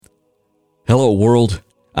Hello, world.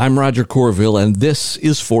 I'm Roger Corville, and this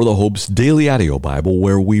is For the Hope's Daily Audio Bible,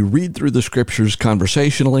 where we read through the Scriptures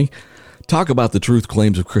conversationally, talk about the truth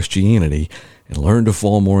claims of Christianity, and learn to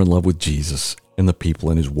fall more in love with Jesus and the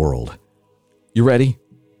people in His world. You ready?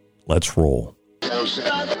 Let's roll.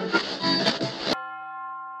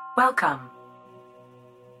 Welcome.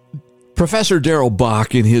 Professor Darrell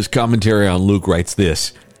Bock, in his commentary on Luke, writes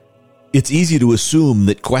this: "It's easy to assume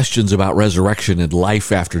that questions about resurrection and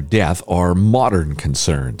life after death are modern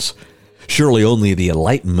concerns. Surely only the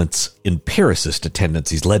Enlightenment's empiricist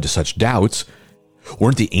tendencies led to such doubts.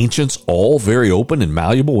 Weren't the ancients all very open and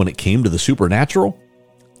malleable when it came to the supernatural?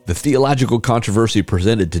 The theological controversy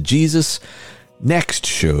presented to Jesus next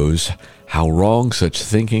shows how wrong such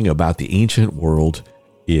thinking about the ancient world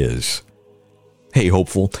is." Hey,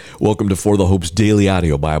 hopeful. Welcome to For the Hope's Daily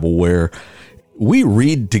Audio Bible, where we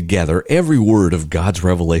read together every word of God's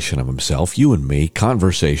revelation of Himself, you and me,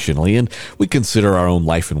 conversationally, and we consider our own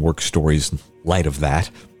life and work stories in light of that.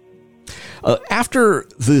 After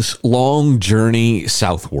this long journey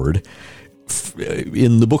southward,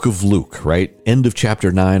 in the book of Luke, right, end of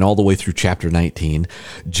chapter 9 all the way through chapter 19,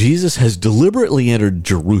 Jesus has deliberately entered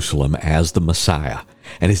Jerusalem as the Messiah,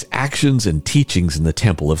 and His actions and teachings in the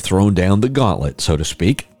temple have thrown down the gauntlet, so to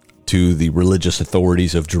speak, to the religious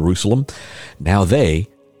authorities of Jerusalem. Now they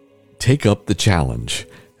take up the challenge.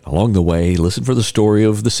 Along the way, listen for the story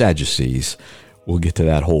of the Sadducees. We'll get to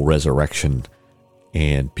that whole resurrection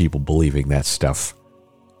and people believing that stuff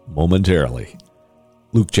momentarily.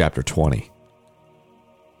 Luke chapter 20.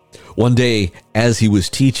 One day, as He was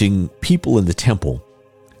teaching people in the temple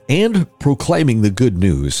and proclaiming the good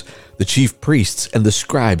news, the chief priests and the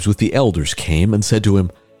scribes with the elders came and said to Him,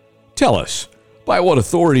 "Tell us, by what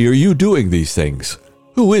authority are you doing these things?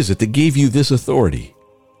 Who is it that gave you this authority?"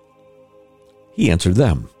 He answered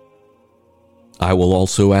them, "I will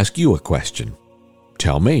also ask you a question.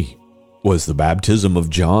 Tell me, was the baptism of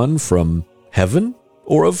John from heaven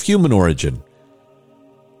or of human origin?"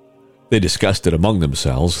 They discussed it among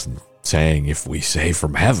themselves, saying, "If we say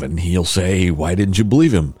from heaven, he'll say, 'Why didn't you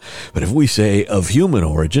believe him?' But if we say of human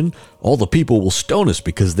origin, all the people will stone us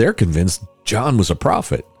because they're convinced John was a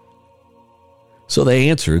prophet." So they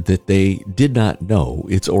answered that they did not know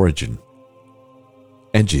its origin.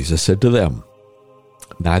 And Jesus said to them,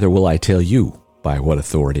 "Neither will I tell you by what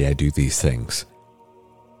authority I do these things."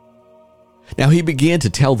 Now He began to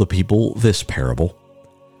tell the people this parable.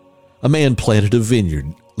 A man planted a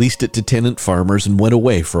vineyard, leased it to tenant farmers, and went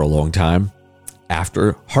away for a long time. At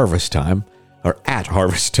harvest time,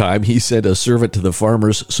 he sent a servant to the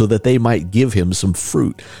farmers so that they might give him some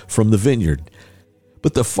fruit from the vineyard.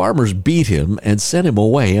 But the farmers beat him and sent him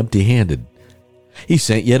away empty-handed. He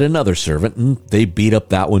sent yet another servant, and they beat up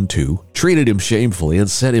that one too, treated him shamefully, and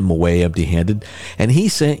sent him away empty-handed. And he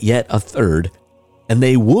sent yet a third, and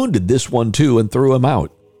they wounded this one too and threw him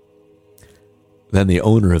out. Then the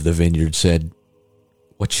owner of the vineyard said,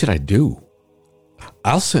 "What should I do?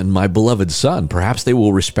 I'll send my beloved son. Perhaps they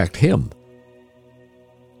will respect him."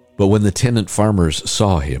 But when the tenant farmers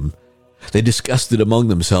saw him, they discussed it among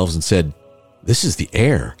themselves and said, "This is the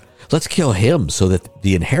heir. Let's kill him so that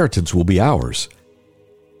the inheritance will be ours."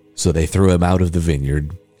 So they threw him out of the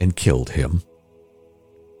vineyard and killed him.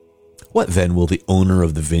 What then will the owner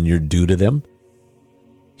of the vineyard do to them?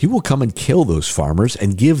 He will come and kill those farmers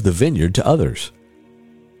and give the vineyard to others.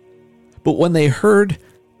 But when they heard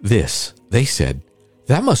this, they said,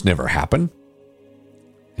 "That must never happen."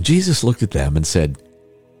 And Jesus looked at them and said,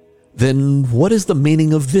 "Then what is the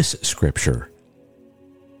meaning of this scripture?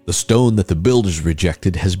 The stone that the builders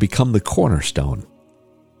rejected has become the cornerstone.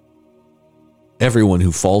 Everyone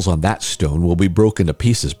who falls on that stone will be broken to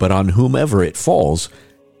pieces, but on whomever it falls,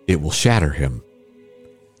 it will shatter him."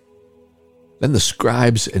 Then the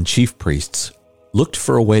scribes and chief priests looked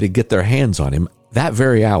for a way to get their hands on him that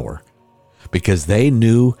very hour, because they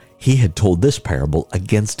knew he had told this parable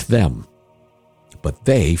against them. But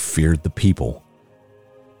they feared the people.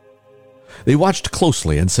 They watched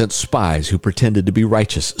closely and sent spies who pretended to be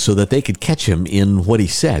righteous so that they could catch him in what he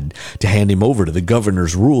said, to hand him over to the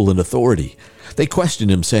governor's rule and authority. They questioned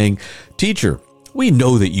him, saying, "Teacher, we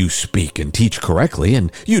know that you speak and teach correctly, and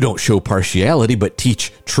you don't show partiality, but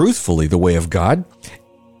teach truthfully the way of God.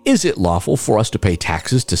 Is it lawful for us to pay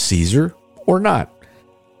taxes to Caesar or not?"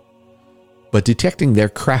 But detecting their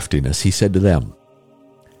craftiness, he said to them,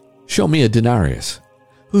 "Show me a denarius.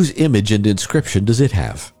 Whose image and inscription does it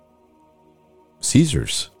have?"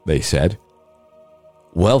 "Caesar's," they said.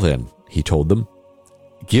 "Well then," he told them,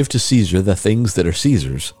 "give to Caesar the things that are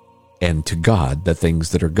Caesar's, and to God the things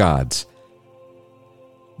that are God's."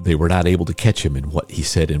 They were not able to catch him in what he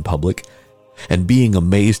said in public, And being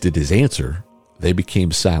amazed at his answer, they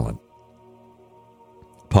became silent.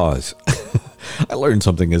 Pause. I learned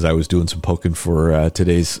something as I was doing some poking for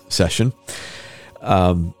today's session.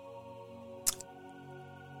 In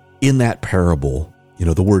that parable,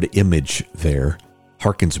 the word image there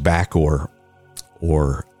harkens back or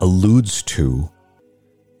alludes to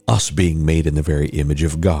us being made in the very image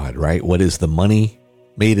of God, right? What is the money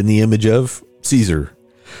made in the image of? Caesar.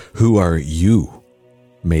 Who are you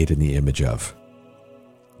made in the image of?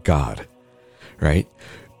 God, right?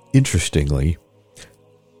 Interestingly,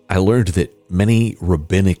 I learned that many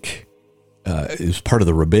rabbinic, as part of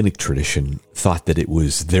the rabbinic tradition, thought that it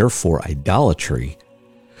was therefore idolatry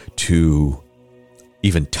to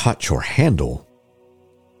even touch or handle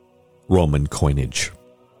Roman coinage.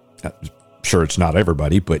 Sure, it's not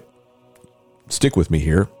everybody, but stick with me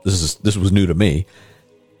here. This was new to me.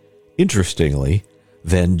 Interestingly,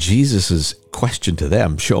 then Jesus' question to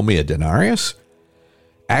them, show me a denarius,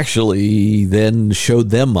 actually then showed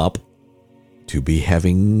them up to be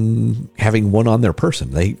having one on their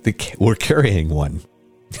person. They were carrying one.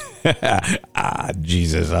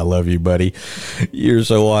 Jesus, I love you, buddy. You're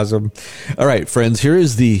so awesome. All right, friends, here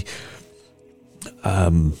is the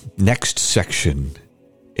next section,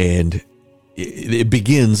 and it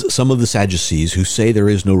begins. Some of the Sadducees who say there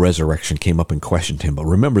is no resurrection came up and questioned him. But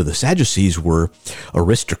remember, the Sadducees were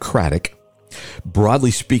aristocratic.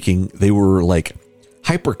 Broadly speaking, they were like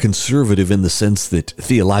hyper-conservative in the sense that,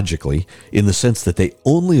 theologically, in the sense that they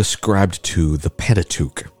only ascribed to the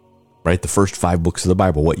Pentateuch, right? The first 5 books of the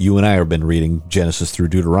Bible, what you and I have been reading, Genesis through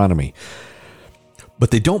Deuteronomy.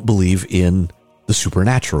 But they don't believe in the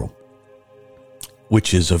supernatural,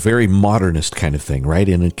 which is a very modernist kind of thing, right?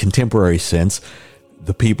 In a contemporary sense,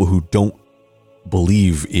 the people who don't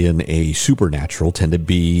believe in a supernatural tend to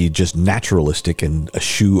be just naturalistic and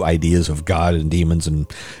eschew ideas of God and demons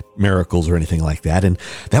and miracles or anything like that. And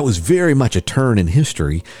that was very much a turn in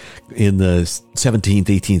history in the 17th,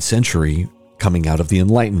 18th century coming out of the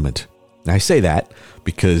Enlightenment. Now, I say that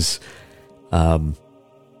because in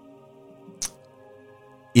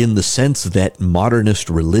the sense that modernist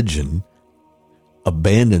religion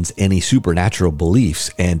abandons any supernatural beliefs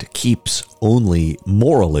and keeps only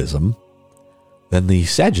moralism, then the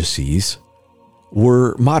Sadducees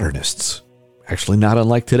were modernists. Actually, not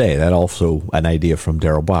unlike today. That also an idea from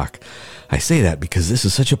Darrell Bock. I say that because this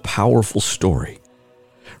is such a powerful story,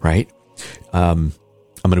 right? I'm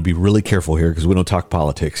going to be really careful here because we don't talk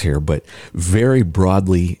politics here, but very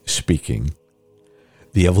broadly speaking,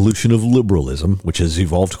 the evolution of liberalism, which has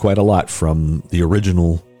evolved quite a lot from the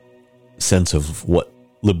original sense of what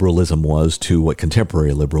liberalism was to what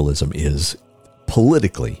contemporary liberalism is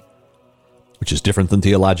politically, which is different than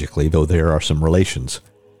theologically, though there are some relations.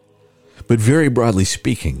 But very broadly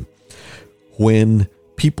speaking, when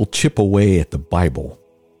people chip away at the Bible,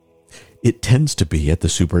 it tends to be at the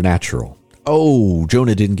supernatural. Oh,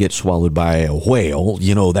 Jonah didn't get swallowed by a whale.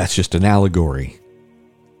 That's just an allegory.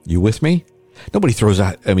 You with me? Nobody throws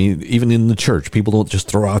out, even in the church, people don't just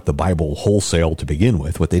throw out the Bible wholesale to begin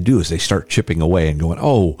with. What they do is they start chipping away and going,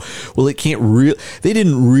 oh, well, they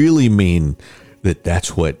didn't really mean that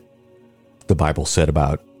that's what the Bible said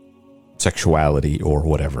about sexuality or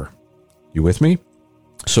whatever. You with me?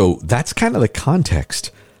 So that's kind of the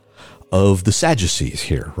context of the Sadducees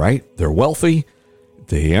here, right? They're wealthy.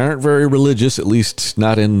 They aren't very religious, at least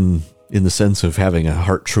not in the sense of having a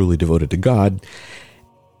heart truly devoted to God.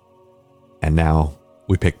 And now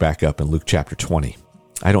we pick back up in Luke chapter 20.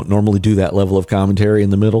 I don't normally do that level of commentary in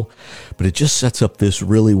the middle, but it just sets up this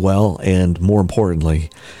really well. And more importantly,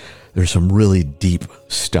 there's some really deep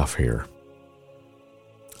stuff here.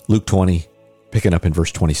 Luke 20, picking up in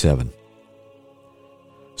verse 27.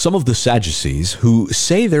 Some of the Sadducees who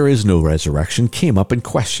say there is no resurrection came up and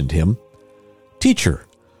questioned him. Teacher,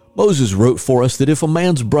 Moses wrote for us that if a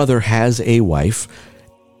man's brother has a wife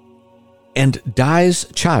and dies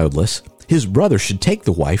childless, his brother should take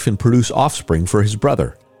the wife and produce offspring for his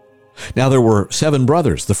brother. Now there were 7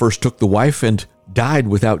 brothers. The first took the wife and died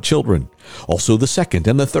without children. Also the second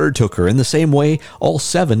and the third took her. In the same way, all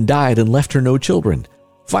 7 died and left her no children.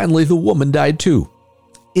 Finally, the woman died too.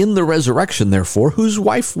 In the resurrection, therefore, whose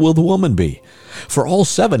wife will the woman be? For all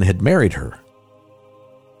 7 had married her.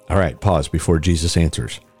 All right, pause before Jesus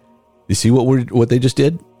answers. You see what they just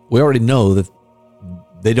did? We already know that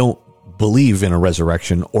they don't believe in a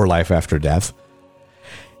resurrection or life after death.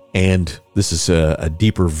 And this is a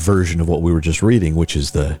deeper version of what we were just reading, which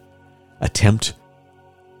is the attempt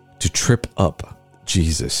to trip up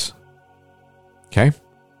Jesus. Okay?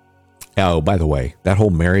 Oh, by the way, that whole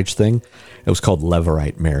marriage thing, it was called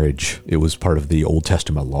Levirate marriage. It was part of the Old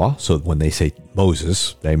Testament law. So when they say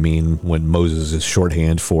Moses, they mean when Moses is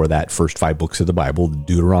shorthand for that first 5 books of the Bible,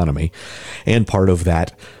 Deuteronomy, and part of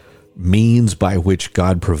that means by which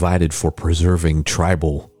God provided for preserving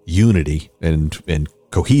tribal unity and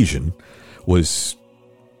cohesion was,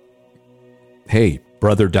 hey,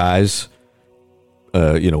 brother dies,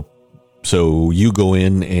 so you go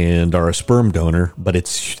in and are a sperm donor, but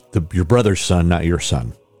it's your brother's son, not your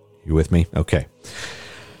son. You with me? Okay.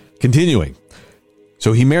 Continuing.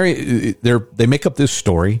 So they make up this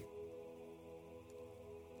story.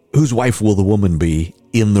 Whose wife will the woman be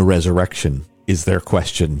in the resurrection is their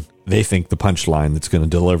question. They think the punchline that's going to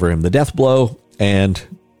deliver him the death blow. And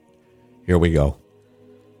here we go.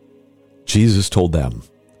 Jesus told them,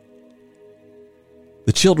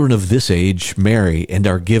 "The children of this age marry and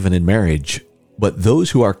are given in marriage, but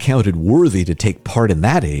those who are counted worthy to take part in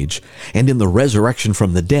that age and in the resurrection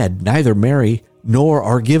from the dead neither marry nor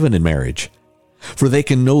are given in marriage. For they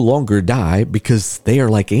can no longer die because they are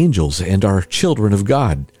like angels and are children of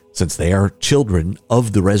God, since they are children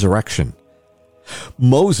of the resurrection."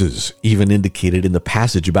 Moses even indicated in the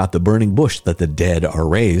passage about the burning bush that the dead are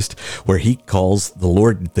raised, where he calls the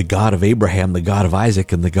Lord the God of Abraham, the God of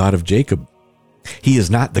Isaac, and the God of Jacob. He is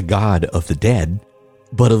not the God of the dead,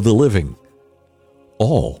 but of the living.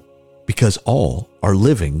 All, because all are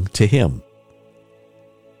living to him.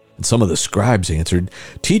 And some of the scribes answered,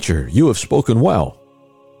 "Teacher, you have spoken well."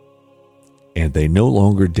 And they no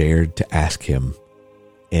longer dared to ask him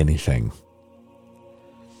anything.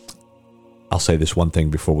 I'll say this one thing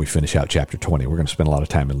before we finish out chapter 20. We're going to spend a lot of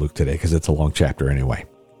time in Luke today because it's a long chapter anyway.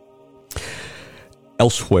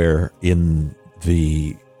 Elsewhere in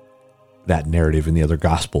that narrative in the other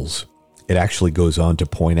Gospels, it actually goes on to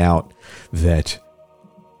point out that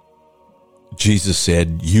Jesus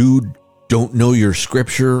said, "You don't know your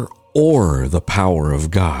scripture or the power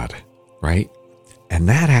of God," right? And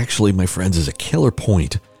that actually, my friends, is a killer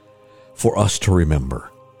point for us to remember,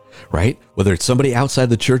 right? Whether it's somebody outside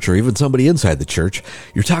the church or even somebody inside the church,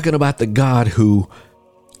 you're talking about the God who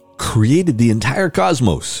created the entire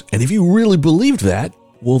cosmos. And if you really believed that,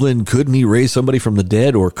 well, then couldn't he raise somebody from the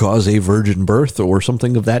dead or cause a virgin birth or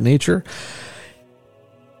something of that nature?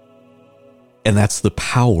 And that's the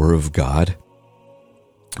power of God.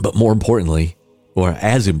 But more importantly, or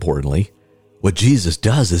as importantly, what Jesus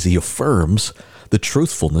does is he affirms the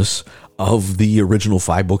truthfulness of the original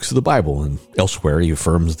 5 books of the Bible. And elsewhere, he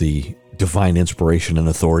affirms the divine inspiration and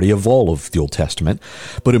authority of all of the Old Testament.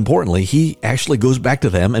 But importantly, he actually goes back to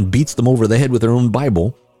them and beats them over the head with their own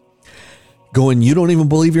Bible, going, "You don't even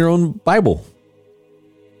believe your own Bible."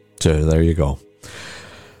 So there you go.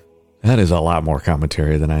 That is a lot more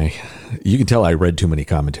commentary than you can tell I read too many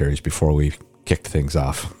commentaries before we kicked things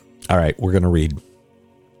off. All right, we're going to read.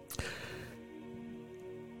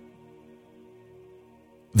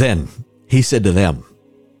 Then he said to them,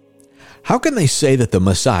 "How can they say that the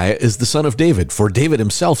Messiah is the son of David? For David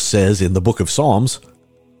himself says in the book of Psalms,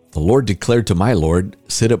 'The Lord declared to my Lord,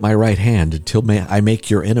 sit at my right hand until I make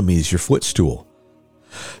your enemies your footstool.'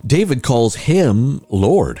 David calls him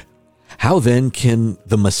Lord. How then can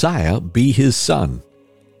the Messiah be his son?"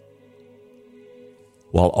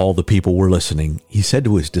 While all the people were listening, he said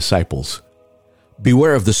to his disciples,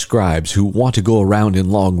 "Beware of the scribes who want to go around in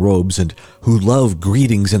long robes and who love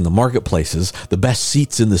greetings in the marketplaces, the best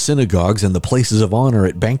seats in the synagogues, and the places of honor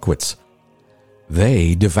at banquets.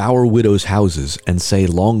 They devour widows' houses and say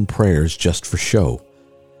long prayers just for show.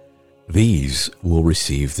 These will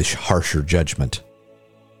receive the harsher judgment."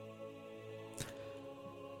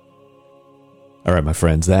 All right, my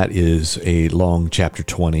friends, that is a long chapter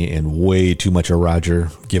 20 and way too much of Roger,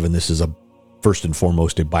 given this is first and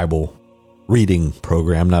foremost a Bible reading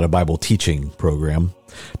program, not a Bible teaching program.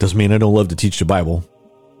 Doesn't mean I don't love to teach the Bible,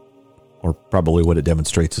 or probably what it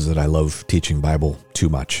demonstrates is that I love teaching Bible too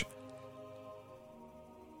much.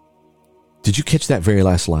 Did you catch that very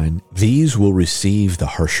last line? These will receive the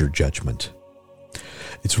harsher judgment.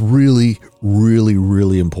 It's really, really,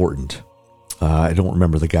 really important. I don't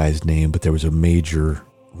remember the guy's name, but there was a major,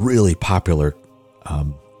 really popular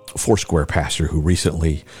Foursquare pastor who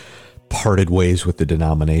recently parted ways with the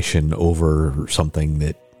denomination over something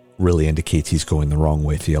that really indicates he's going the wrong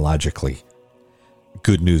way theologically.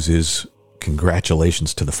 Good news is,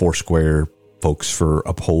 congratulations to the Foursquare folks for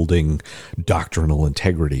upholding doctrinal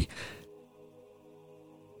integrity.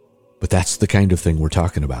 But that's the kind of thing we're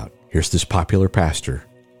talking about. Here's this popular pastor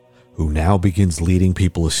who now begins leading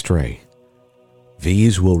people astray.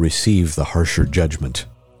 These will receive the harsher judgment,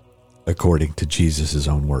 according to Jesus'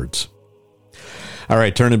 own words. All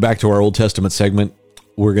right, turning back to our Old Testament segment,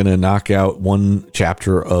 we're going to knock out one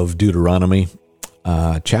chapter of Deuteronomy,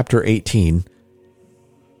 chapter 18,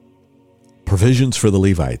 provisions for the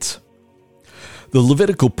Levites. The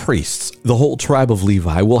Levitical priests, the whole tribe of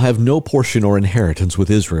Levi, will have no portion or inheritance with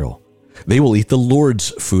Israel. They will eat the Lord's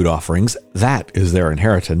food offerings. That is their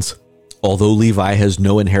inheritance. Although Levi has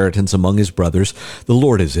no inheritance among his brothers, the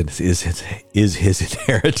Lord is his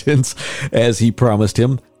inheritance, as he promised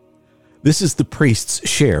him. This is the priest's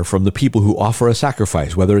share from the people who offer a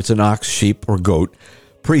sacrifice, whether it's an ox, sheep, or goat.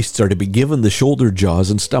 Priests are to be given the shoulder,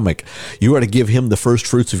 jaws, and stomach. You are to give him the first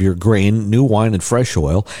fruits of your grain, new wine, and fresh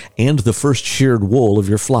oil, and the first sheared wool of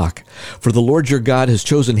your flock. For the Lord your God has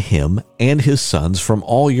chosen him and his sons from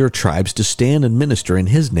all your tribes to stand and minister in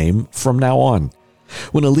his name from now on.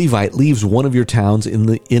 When a Levite leaves one of your towns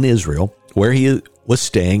in Israel, where he was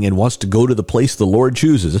staying, and wants to go to the place the Lord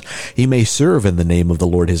chooses, he may serve in the name of the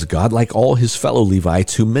Lord his God, like all his fellow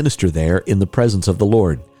Levites who minister there in the presence of the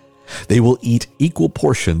Lord. They will eat equal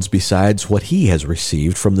portions besides what he has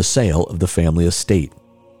received from the sale of the family estate.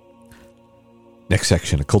 Next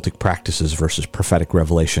section, occultic practices versus prophetic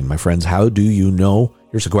revelation. My friends, how do you know?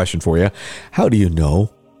 Here's a question for you. How do you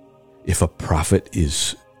know if a prophet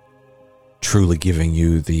is truly giving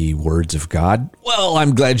you the words of God? Well,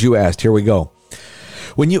 I'm glad you asked. Here we go.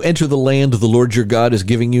 When you enter the land the Lord your God is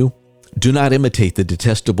giving you, do not imitate the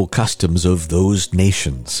detestable customs of those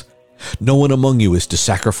nations. No one among you is to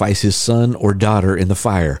sacrifice his son or daughter in the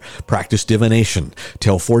fire, practice divination,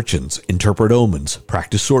 tell fortunes, interpret omens,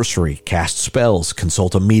 practice sorcery, cast spells,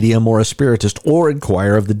 consult a medium or a spiritist, or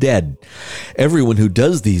inquire of the dead. Everyone who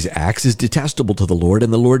does these acts is detestable to the Lord,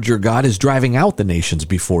 and the Lord your God is driving out the nations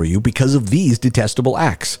before you because of these detestable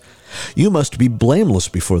acts. You must be blameless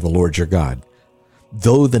before the Lord your God.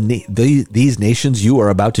 Though these nations you are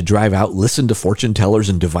about to drive out listen to fortune tellers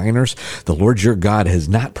and diviners, the Lord your God has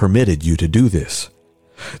not permitted you to do this.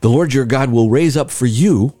 The Lord your God will raise up for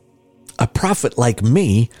you a prophet like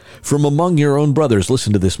me from among your own brothers.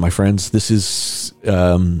 Listen to this, my friends. This is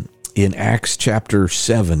in Acts chapter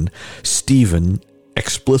 7. Stephen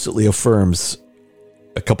explicitly affirms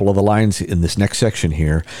a couple of the lines in this next section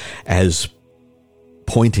here as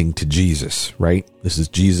pointing to Jesus, right? This is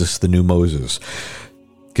Jesus, the new Moses.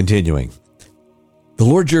 Continuing, the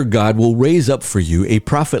Lord your God will raise up for you a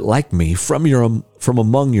prophet like me from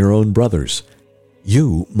among your own brothers.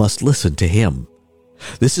 You must listen to him.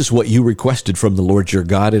 This is what you requested from the Lord your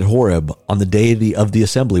God at Horeb on the day of the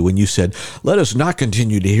assembly, when you said, let us not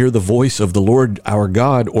continue to hear the voice of the Lord our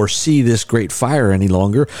God or see this great fire any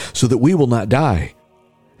longer, so that we will not die.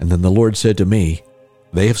 And then the Lord said to me,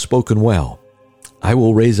 they have spoken well. I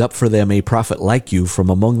will raise up for them a prophet like you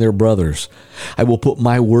from among their brothers. I will put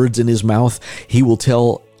my words in his mouth. He will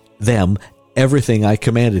tell them everything I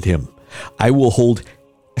commanded him. I will hold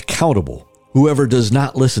accountable whoever does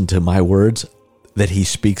not listen to my words that he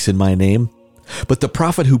speaks in my name. But the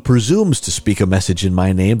prophet who presumes to speak a message in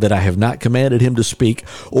my name that I have not commanded him to speak,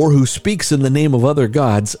 or who speaks in the name of other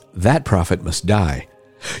gods, that prophet must die.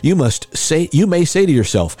 You may say to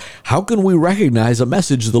yourself, how can we recognize a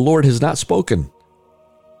message the Lord has not spoken?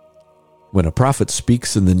 When a prophet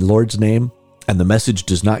speaks in the Lord's name and the message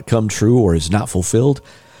does not come true or is not fulfilled,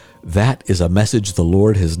 that is a message the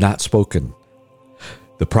Lord has not spoken.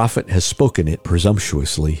 The prophet has spoken it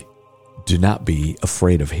presumptuously. Do not be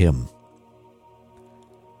afraid of him.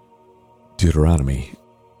 Deuteronomy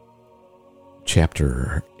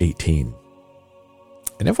chapter 18.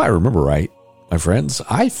 And if I remember right, my friends,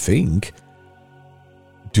 I think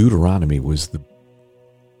Deuteronomy was the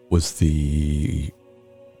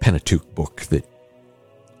Pentateuch book that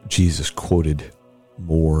Jesus quoted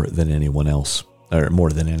more than anyone else, or more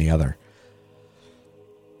than any other.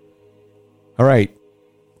 All right.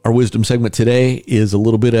 Our wisdom segment today is a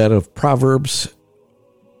little bit out of Proverbs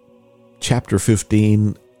chapter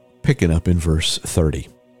 15, picking up in verse 30.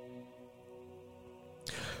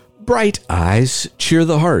 Bright eyes cheer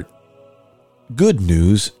the heart. Good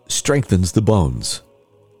news strengthens the bones.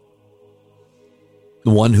 The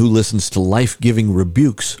one who listens to life-giving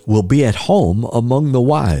rebukes will be at home among the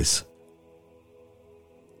wise.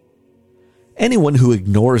 Anyone who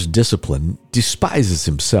ignores discipline despises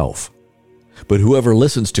himself, but whoever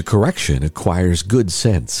listens to correction acquires good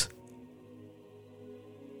sense.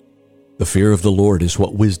 The fear of the Lord is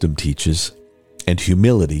what wisdom teaches, and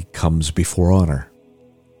humility comes before honor.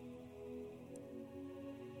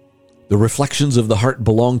 The reflections of the heart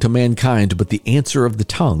belong to mankind, but the answer of the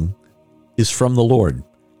tongue is from the Lord.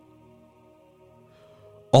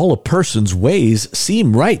 All a person's ways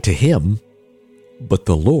seem right to him, but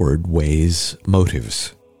the Lord weighs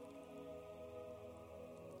motives.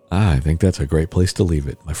 I think that's a great place to leave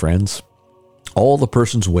it, my friends. All a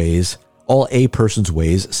person's ways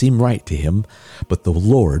seem right to him, but the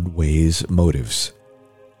Lord weighs motives.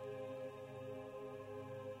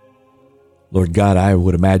 Lord God, I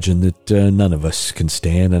would imagine that none of us can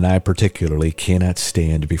stand, and I particularly cannot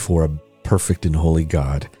stand before a perfect and holy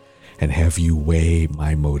God and have you weigh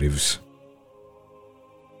my motives.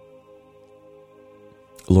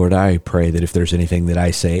 Lord, I pray that if there's anything that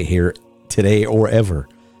I say here today or ever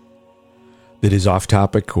that is off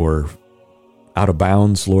topic or out of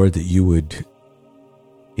bounds, Lord, that you would,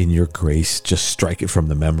 in your grace, just strike it from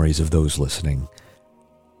the memories of those listening.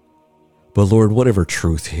 But Lord, whatever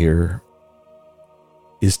truth here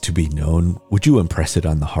is to be known, would you impress it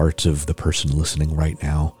on the hearts of the person listening right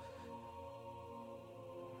now?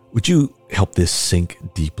 Would you help this sink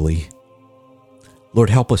deeply? Lord,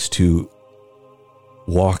 help us to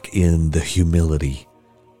walk in the humility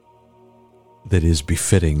that is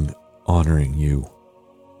befitting honoring you.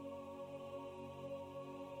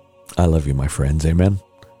 I love you, my friends. Amen.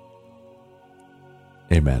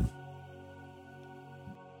 Amen.